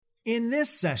In this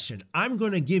session, I'm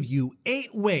going to give you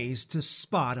 8 ways to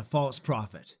spot a false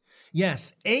prophet.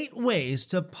 Yes, 8 ways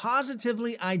to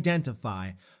positively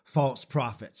identify false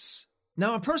prophets.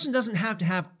 Now, a person doesn't have to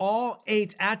have all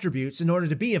 8 attributes in order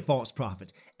to be a false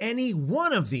prophet. Any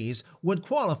one of these would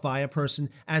qualify a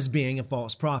person as being a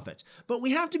false prophet. But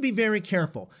we have to be very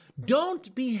careful.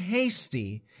 Don't be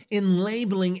hasty in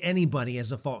labeling anybody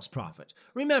as a false prophet.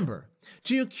 Remember,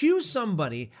 to accuse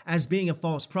somebody as being a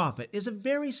false prophet is a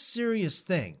very serious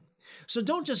thing. So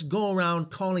don't just go around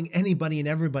calling anybody and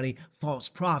everybody false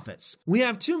prophets. We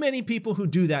have too many people who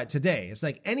do that today. It's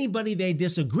like anybody they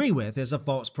disagree with is a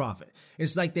false prophet.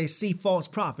 It's like they see false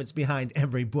prophets behind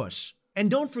every bush. And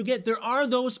don't forget, there are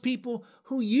those people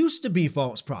who used to be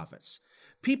false prophets.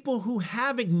 People who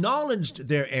have acknowledged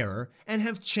their error and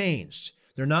have changed.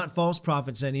 They're not false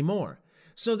prophets anymore.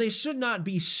 So they should not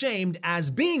be shamed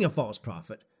as being a false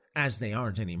prophet, as they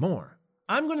aren't anymore.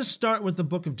 I'm going to start with the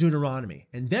book of Deuteronomy,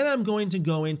 and then I'm going to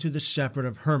go into the Shepherd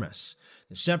of Hermas.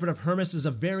 The Shepherd of Hermas is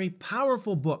a very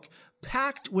powerful book,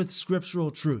 packed with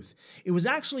scriptural truth. It was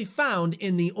actually found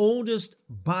in the oldest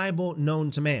Bible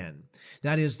known to man.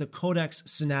 That is the Codex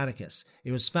Sinaiticus.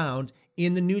 It was found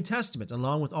in the New Testament,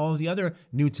 along with all of the other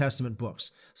New Testament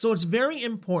books. So it's very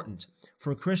important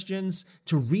for Christians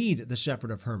to read the Shepherd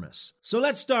of Hermas. So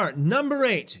let's start. Number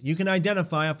 8, you can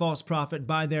identify a false prophet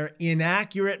by their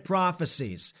inaccurate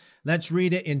prophecies. Let's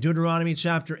read it in Deuteronomy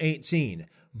chapter 18,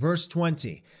 verse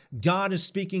 20. God is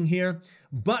speaking here,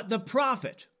 "But the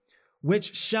prophet,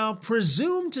 which shall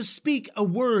presume to speak a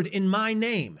word in my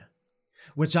name,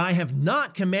 which I have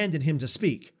not commanded him to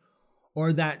speak,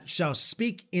 or that shall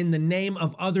speak in the name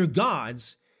of other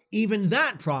gods, even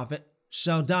that prophet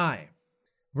shall die."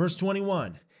 Verse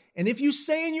 21, "And if you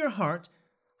say in your heart,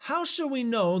 how shall we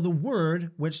know the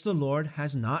word which the Lord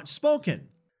has not spoken?"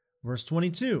 Verse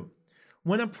 22,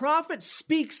 "When a prophet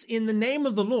speaks in the name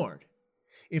of the Lord,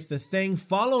 if the thing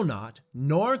follow not,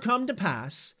 nor come to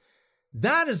pass,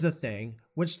 that is the thing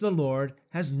which the Lord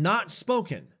has not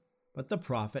spoken, but the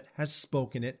prophet has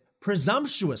spoken it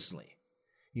presumptuously.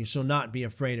 You shall not be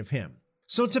afraid of him."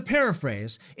 So to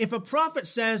paraphrase, if a prophet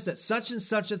says that such and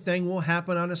such a thing will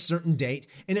happen on a certain date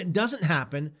and it doesn't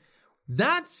happen,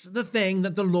 that's the thing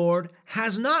that the Lord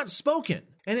has not spoken.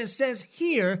 And it says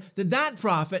here that that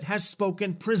prophet has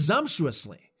spoken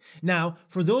presumptuously. Now,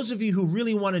 for those of you who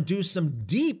really want to do some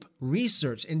deep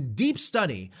research and deep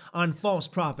study on false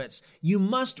prophets, you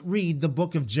must read the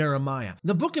book of Jeremiah.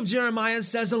 The book of Jeremiah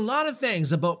says a lot of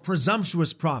things about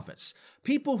presumptuous prophets,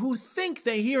 people who think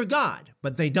they hear God,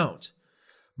 but they don't.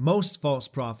 Most false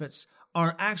prophets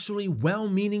are actually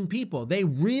well-meaning people. They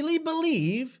really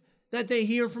believe that they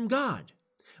hear from God,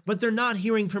 but they're not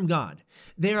hearing from God.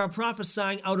 They are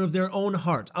prophesying out of their own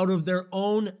heart, out of their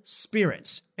own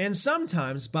spirits, and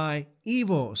sometimes by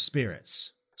evil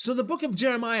spirits. So the book of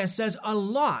Jeremiah says a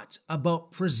lot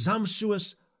about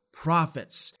presumptuous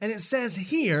prophets. And it says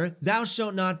here, "Thou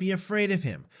shalt not be afraid of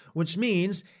him," which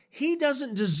means he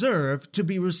doesn't deserve to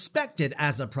be respected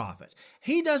as a prophet.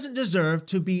 He doesn't deserve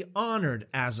to be honored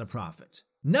as a prophet.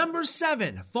 Number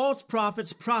 7, false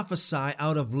prophets prophesy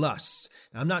out of lusts.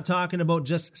 Now, I'm not talking about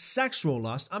just sexual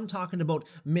lust. I'm talking about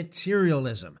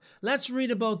materialism. Let's read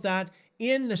about that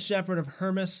in the Shepherd of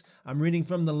Hermas. I'm reading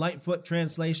from the Lightfoot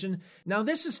translation. Now,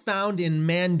 this is found in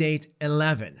Mandate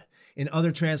 11. In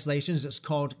other translations, it's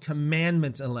called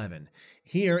Commandment 11.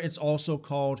 Here, it's also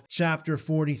called Chapter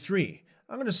 43.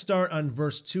 I'm going to start on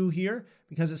verse 2 here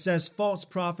because it says false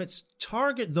prophets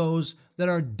target those that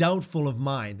are doubtful of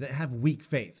mind, that have weak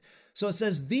faith. So it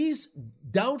says these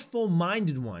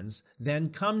doubtful-minded ones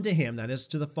then come to him, that is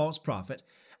to the false prophet,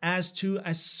 as to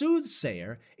a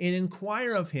soothsayer and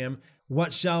inquire of him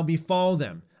what shall befall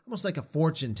them, almost like a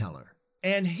fortune teller.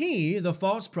 And he, the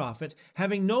false prophet,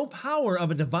 having no power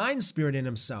of a divine spirit in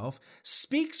himself,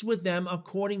 speaks with them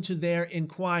according to their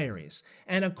inquiries,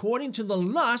 and according to the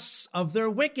lusts of their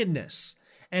wickedness,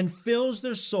 and fills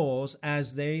their souls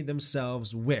as they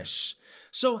themselves wish.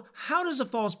 So how does a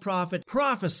false prophet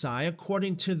prophesy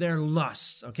according to their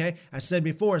lusts? Okay, I said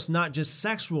before, it's not just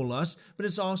sexual lust, but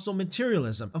it's also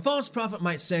materialism. A false prophet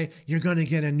might say, you're going to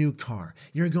get a new car.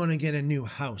 You're going to get a new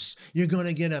house. You're going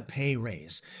to get a pay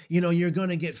raise. You're going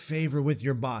to get favor with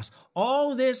your boss.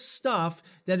 All this stuff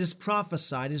that is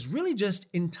prophesied is really just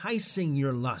enticing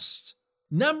your lust.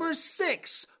 Number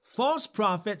 6, false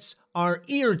prophets are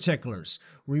ear ticklers.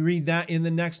 We read that in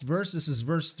the next verse. This is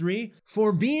verse 3.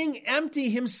 For being empty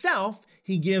himself,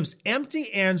 he gives empty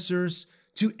answers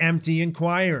to empty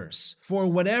inquirers. For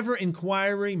whatever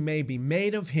inquiry may be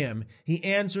made of him, he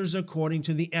answers according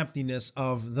to the emptiness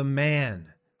of the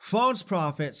man. False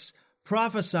prophets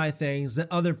prophesy things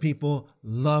that other people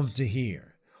love to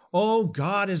hear. Oh,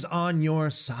 God is on your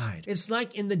side. It's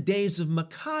like in the days of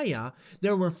Micaiah,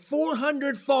 there were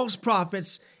 400 false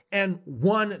prophets and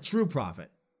one true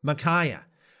prophet, Micaiah.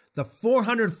 The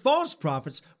 400 false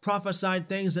prophets prophesied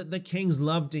things that the kings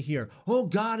loved to hear. Oh,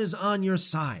 God is on your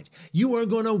side. You are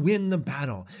going to win the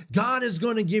battle. God is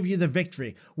going to give you the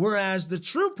victory. Whereas the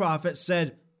true prophet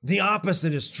said, the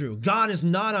opposite is true. God is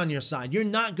not on your side. You're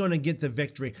not going to get the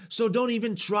victory. So don't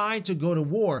even try to go to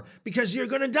war because you're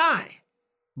going to die.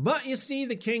 But you see,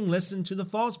 the king listened to the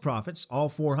false prophets, all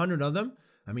 400 of them.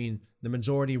 The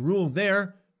majority ruled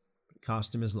there. It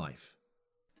cost him his life.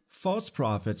 False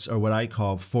prophets are what I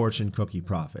call fortune cookie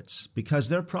prophets because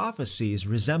their prophecies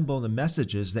resemble the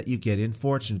messages that you get in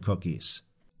fortune cookies.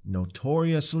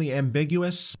 Notoriously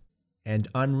ambiguous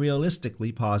and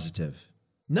unrealistically positive.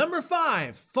 Number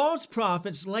 5, false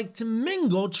prophets like to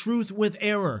mingle truth with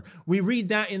error. We read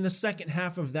that in the second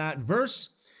half of that verse.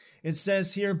 It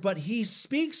says here, but he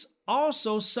speaks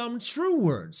also some true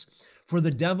words, for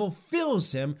the devil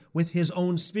fills him with his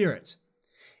own spirit.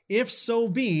 If so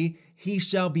be, he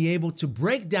shall be able to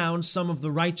break down some of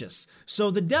the righteous. So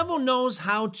the devil knows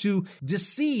how to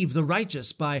deceive the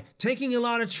righteous by taking a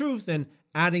lot of truth and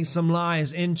adding some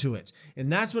lies into it.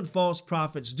 And that's what false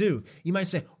prophets do. You might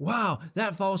say, wow,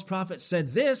 that false prophet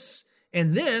said this,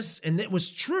 and it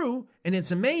was true, and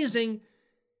it's amazing.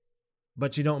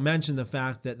 But you don't mention the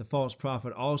fact that the false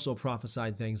prophet also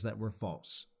prophesied things that were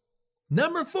false.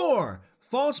 Number 4,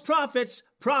 false prophets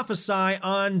prophesy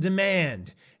on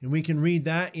demand. And we can read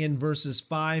that in verses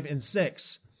 5 and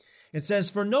 6. It says,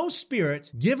 for no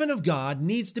spirit given of God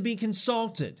needs to be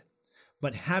consulted,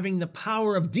 but having the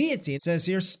power of deity, it says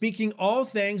here, speaking all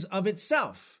things of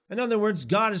itself. In other words,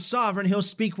 God is sovereign. He'll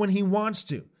speak when he wants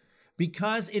to,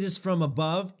 because it is from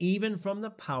above, even from the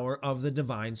power of the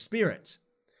divine spirit.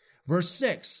 Verse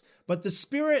 6, but the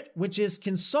spirit which is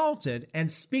consulted and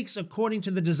speaks according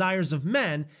to the desires of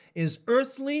men is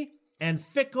earthly and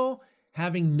fickle,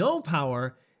 having no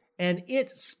power, and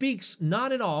it speaks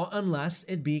not at all unless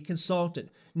it be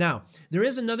consulted. Now, there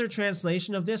is another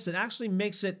translation of this that actually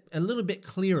makes it a little bit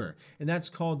clearer, and that's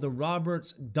called the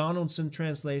Roberts Donaldson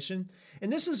translation.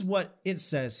 And this is what it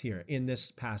says here in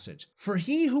this passage. For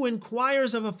he who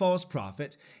inquires of a false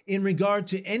prophet in regard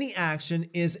to any action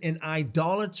is an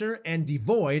idolater and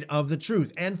devoid of the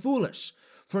truth and foolish.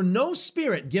 For no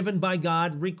spirit given by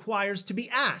God requires to be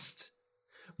asked.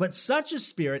 But such a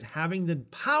spirit, having the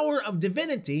power of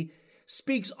divinity,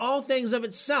 speaks all things of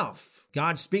itself.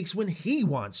 God speaks when he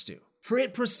wants to, for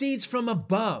it proceeds from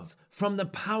above, from the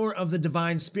power of the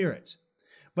divine spirit.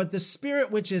 But the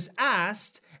spirit which is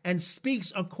asked and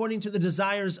speaks according to the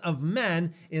desires of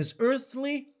men is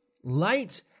earthly,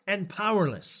 light, and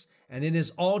powerless, and it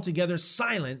is altogether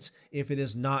silent if it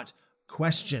is not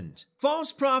questioned.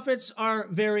 False prophets are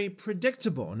very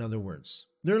predictable, in other words.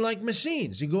 They're like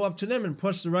machines. You go up to them and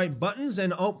push the right buttons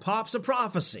and out pops a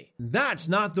prophecy. That's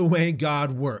not the way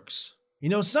God works.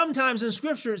 Sometimes in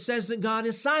Scripture it says that God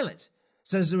is silent. It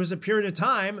says there was a period of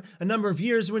time, a number of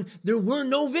years, when there were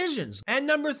no visions. And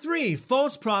number 3,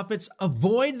 false prophets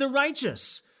avoid the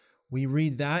righteous. We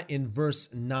read that in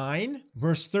verse 9,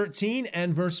 verse 13,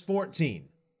 and verse 14.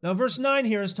 Now, verse 9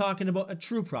 here is talking about a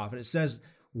true prophet. It says,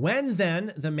 when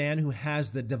then the man who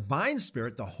has the divine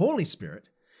spirit, the Holy Spirit,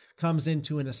 comes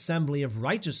into an assembly of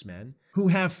righteous men who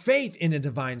have faith in a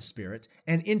divine spirit,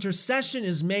 and intercession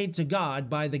is made to God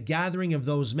by the gathering of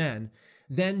those men,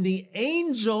 then the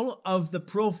angel of the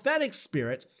prophetic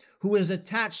spirit who is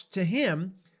attached to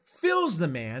him fills the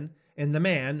man, and the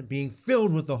man, being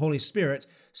filled with the Holy Spirit,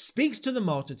 speaks to the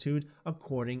multitude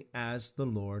according as the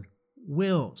Lord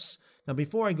wills. Now,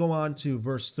 before I go on to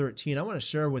verse 13, I want to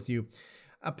share with you,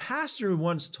 a pastor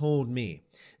once told me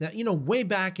that, way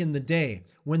back in the day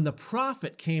when the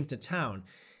prophet came to town,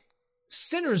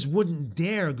 sinners wouldn't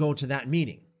dare go to that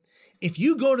meeting. If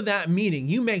you go to that meeting,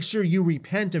 you make sure you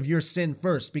repent of your sin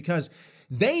first, because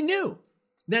they knew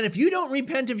that if you don't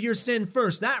repent of your sin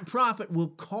first, that prophet will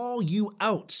call you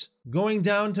out. Going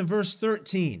down to verse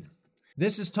 13.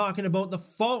 This is talking about the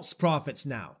false prophets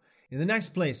now. In the next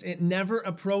place, it never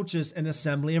approaches an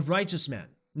assembly of righteous men.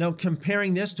 Now,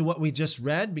 comparing this to what we just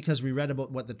read, because we read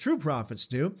about what the true prophets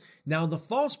do, now the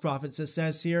false prophets, it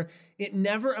says here, it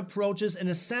never approaches an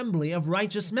assembly of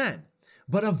righteous men,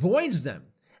 but avoids them,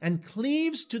 and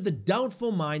cleaves to the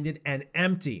doubtful-minded and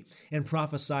empty, and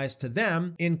prophesies to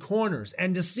them in corners,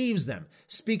 and deceives them,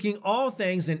 speaking all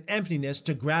things in emptiness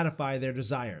to gratify their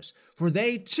desires. For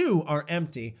they too are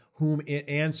empty, whom it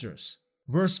answers.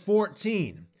 Verse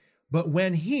 14. But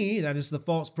when he, that is the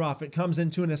false prophet, comes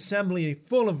into an assembly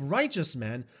full of righteous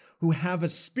men who have a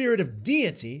spirit of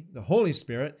deity, the Holy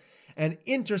Spirit, and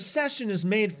intercession is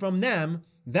made from them,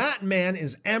 that man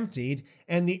is emptied,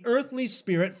 and the earthly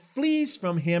spirit flees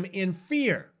from him in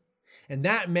fear. And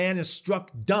that man is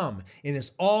struck dumb and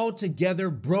is altogether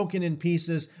broken in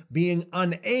pieces, being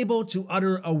unable to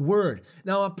utter a word.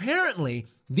 Now, apparently,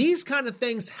 these kind of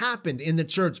things happened in the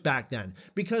church back then,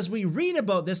 because we read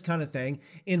about this kind of thing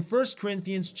in 1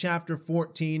 Corinthians chapter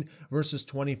 14, verses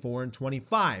 24 and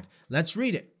 25. Let's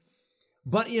read it.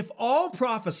 But if all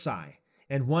prophesy,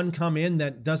 and one come in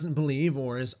that doesn't believe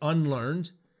or is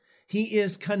unlearned, he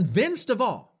is convinced of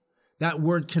all. That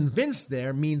word convinced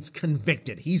there means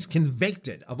convicted. He's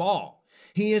convicted of all.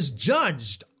 He is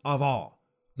judged of all.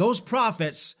 Those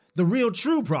prophets, the real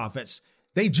true prophets,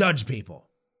 they judge people.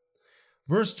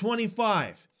 Verse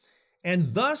 25,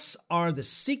 and thus are the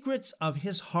secrets of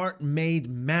his heart made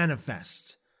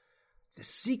manifest. The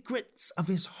secrets of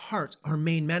his heart are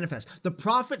made manifest. The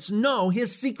prophets know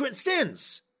his secret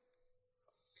sins.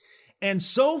 And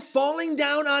so falling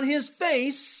down on his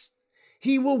face,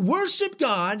 he will worship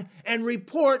God and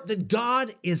report that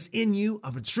God is in you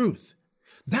of a truth.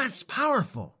 That's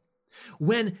powerful.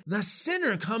 When the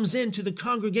sinner comes into the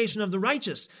congregation of the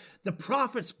righteous, the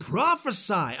prophets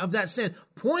prophesy of that sin,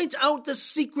 point out the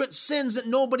secret sins that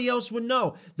nobody else would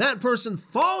know. That person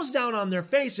falls down on their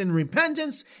face in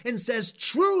repentance and says,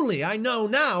 truly, I know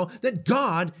now that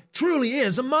God truly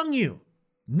is among you.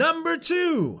 Number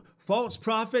 2, false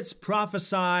prophets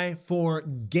prophesy for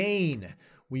gain.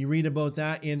 We read about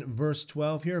that in verse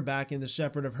 12 here, back in the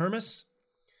Shepherd of Hermas.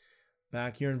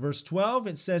 Back here in verse 12,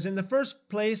 it says, in the first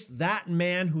place, that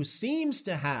man who seems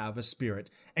to have a spirit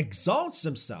exalts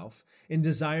himself and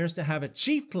desires to have a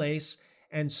chief place,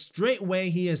 and straightway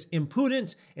he is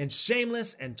impudent and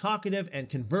shameless and talkative and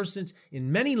conversant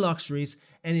in many luxuries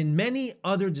and in many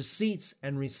other deceits,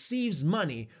 and receives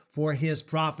money for his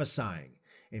prophesying.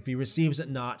 If he receives it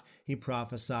not, he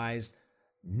prophesies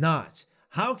not.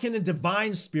 How can a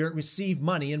divine spirit receive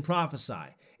money and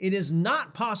prophesy? It is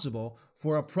not possible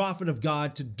for a prophet of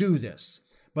God to do this,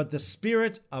 but the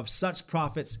spirit of such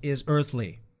prophets is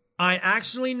earthly. I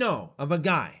actually know of a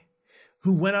guy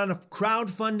who went on a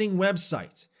crowdfunding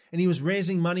website and he was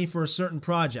raising money for a certain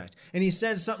project. And he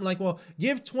said something like, well,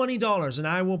 give $20 and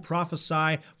I will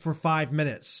prophesy for 5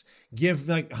 minutes. Give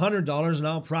like $100 and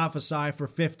I'll prophesy for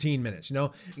 15 minutes.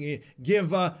 Give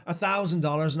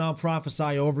 $1,000 and I'll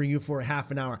prophesy over you for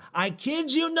half an hour. I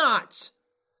kid you not.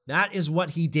 That is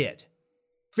what he did.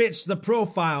 Fits the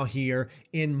profile here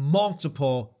in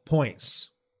multiple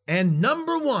points. And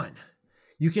number 1,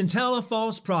 you can tell a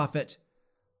false prophet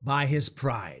by his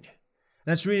pride.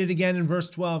 Let's read it again in verse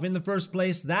 12. In the first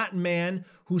place, that man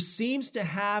who seems to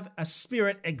have a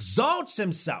spirit exalts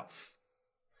himself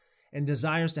and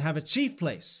desires to have a chief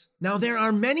place. Now, there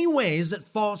are many ways that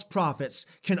false prophets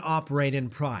can operate in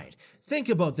pride. Think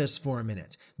about this for a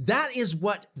minute. That is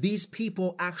what these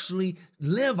people actually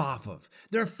live off of.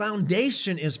 Their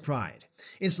foundation is pride.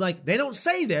 It's like they don't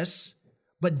say this,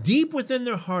 but deep within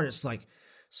their heart, it's like,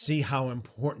 see how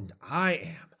important I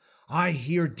am. I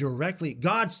hear directly.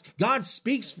 God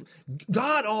speaks.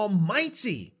 God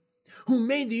Almighty, who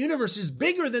made the universe, is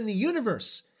bigger than the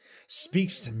universe,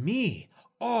 speaks to me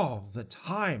all the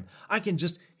time. I can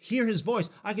just hear his voice.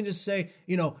 I can just say,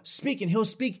 speak, and he'll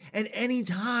speak at any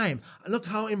time. Look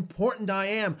how important I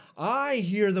am. I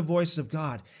hear the voice of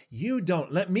God. You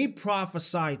don't. Let me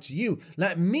prophesy to you.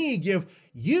 Let me give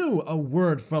you a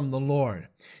word from the Lord.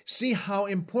 See how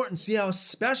important, see how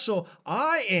special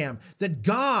I am, that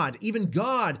God, even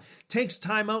God, takes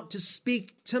time out to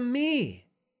speak to me.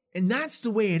 And that's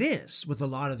the way it is with a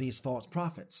lot of these false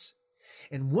prophets.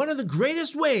 And one of the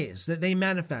greatest ways that they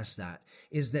manifest that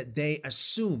is that they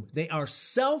assume they are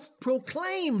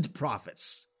self-proclaimed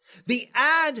prophets. They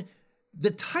add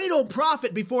the title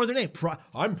prophet before their name.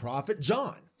 I'm Prophet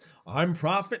John. I'm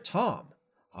Prophet Tom.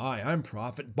 Hi, I'm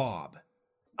Prophet Bob.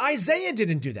 Isaiah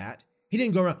didn't do that. He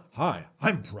didn't go around, hi,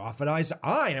 I'm Prophet Isaiah.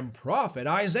 I am Prophet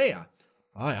Isaiah.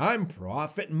 Hi, I'm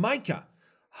Prophet Micah.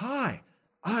 Hi,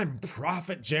 I'm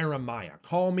Prophet Jeremiah.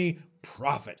 Call me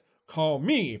prophet. Call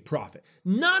me prophet.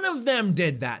 None of them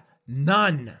did that.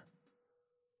 None.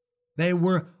 They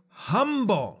were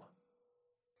humble.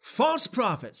 False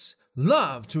prophets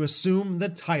love to assume the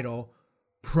title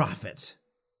prophet.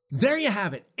 There you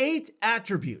have it, 8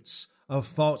 attributes of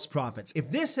false prophets.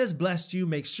 If this has blessed you,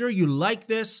 make sure you like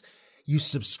this, you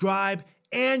subscribe,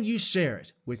 and you share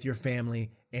it with your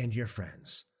family and your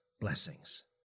friends. Blessings.